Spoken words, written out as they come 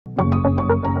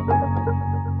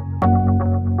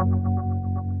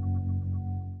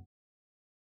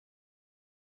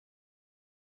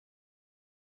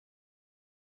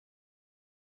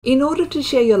In order to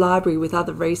share your library with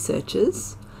other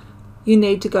researchers, you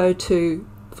need to go to,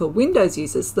 for Windows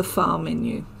users, the File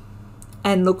menu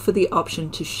and look for the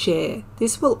option to share.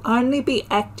 This will only be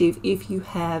active if you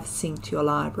have synced your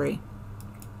library.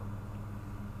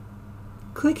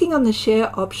 Clicking on the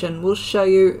Share option will show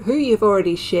you who you've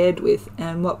already shared with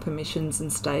and what permissions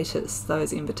and status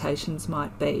those invitations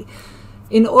might be.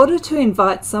 In order to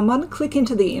invite someone, click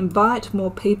into the Invite More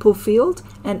People field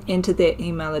and enter their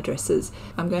email addresses.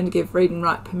 I'm going to give read and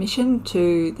write permission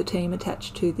to the team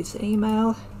attached to this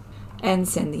email and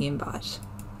send the invite.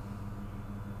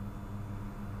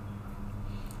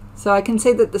 So I can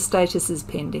see that the status is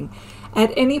pending.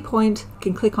 At any point, I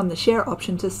can click on the Share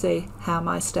option to see how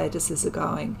my statuses are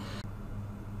going.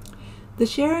 The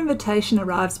share invitation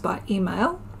arrives by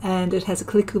email, and it has a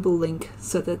clickable link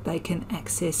so that they can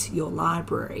access your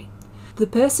library. The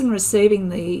person receiving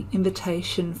the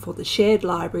invitation for the shared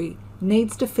library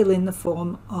needs to fill in the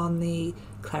form on the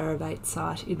Clarivate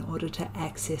site in order to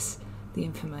access the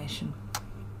information.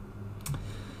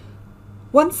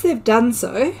 Once they've done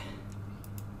so,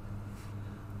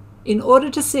 in order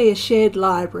to see a shared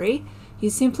library, you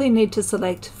simply need to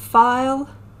select File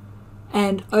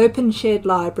and Open Shared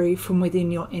Library from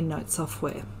within your EndNote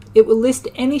software. It will list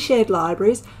any shared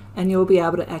libraries and you'll be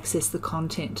able to access the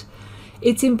content.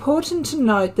 It's important to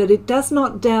note that it does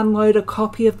not download a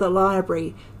copy of the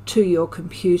library to your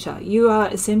computer. You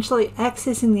are essentially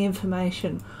accessing the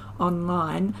information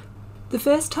online. The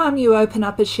first time you open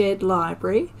up a shared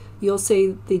library, you'll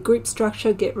see the group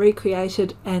structure get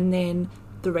recreated and then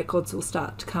the records will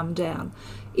start to come down.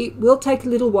 It will take a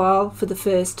little while for the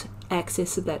first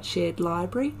access of that shared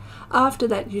library. After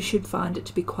that, you should find it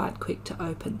to be quite quick to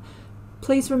open.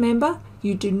 Please remember,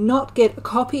 you do not get a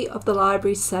copy of the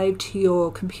library saved to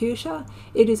your computer.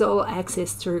 It is all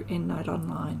accessed through EndNote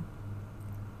Online.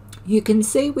 You can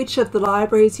see which of the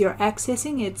libraries you're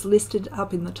accessing. It's listed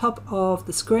up in the top of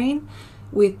the screen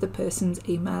with the person's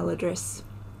email address.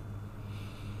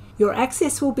 Your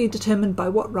access will be determined by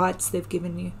what rights they've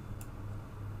given you.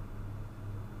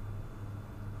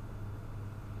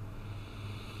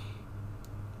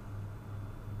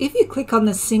 If you click on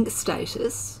the sync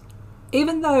status,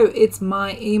 even though it's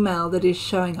my email that is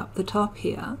showing up the top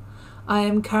here, I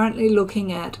am currently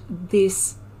looking at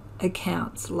this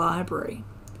account's library.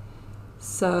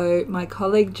 So my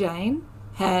colleague Jane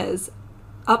has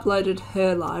uploaded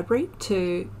her library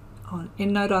to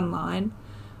EndNote Online.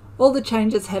 All the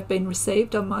changes have been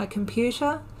received on my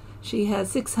computer. She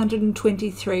has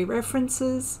 623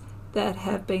 references that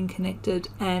have been connected,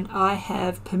 and I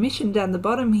have permission down the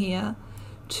bottom here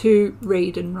to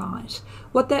read and write.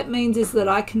 What that means is that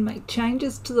I can make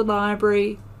changes to the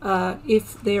library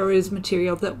if there is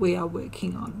material that we are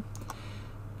working on.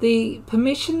 The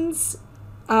permissions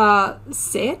are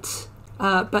set,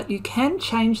 but you can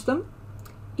change them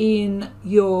in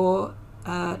your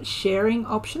sharing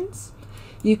options.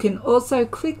 You can also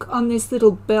click on this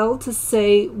little bell to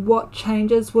see what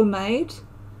changes were made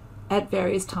at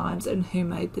various times and who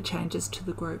made the changes to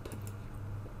the group.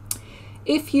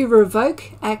 If you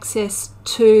revoke access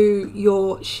to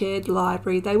your shared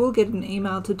library, they will get an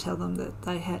email to tell them that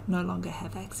they no longer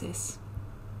have access.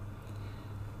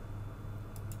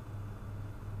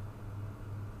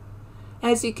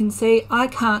 As you can see, I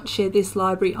can't share this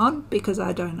library on because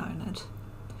I don't own it.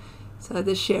 So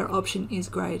the share option is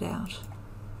greyed out.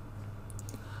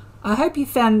 I hope you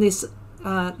found this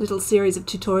little series of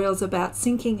tutorials about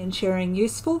syncing and sharing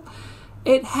useful.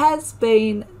 It has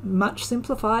been much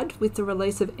simplified with the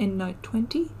release of EndNote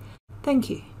 20. Thank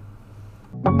you.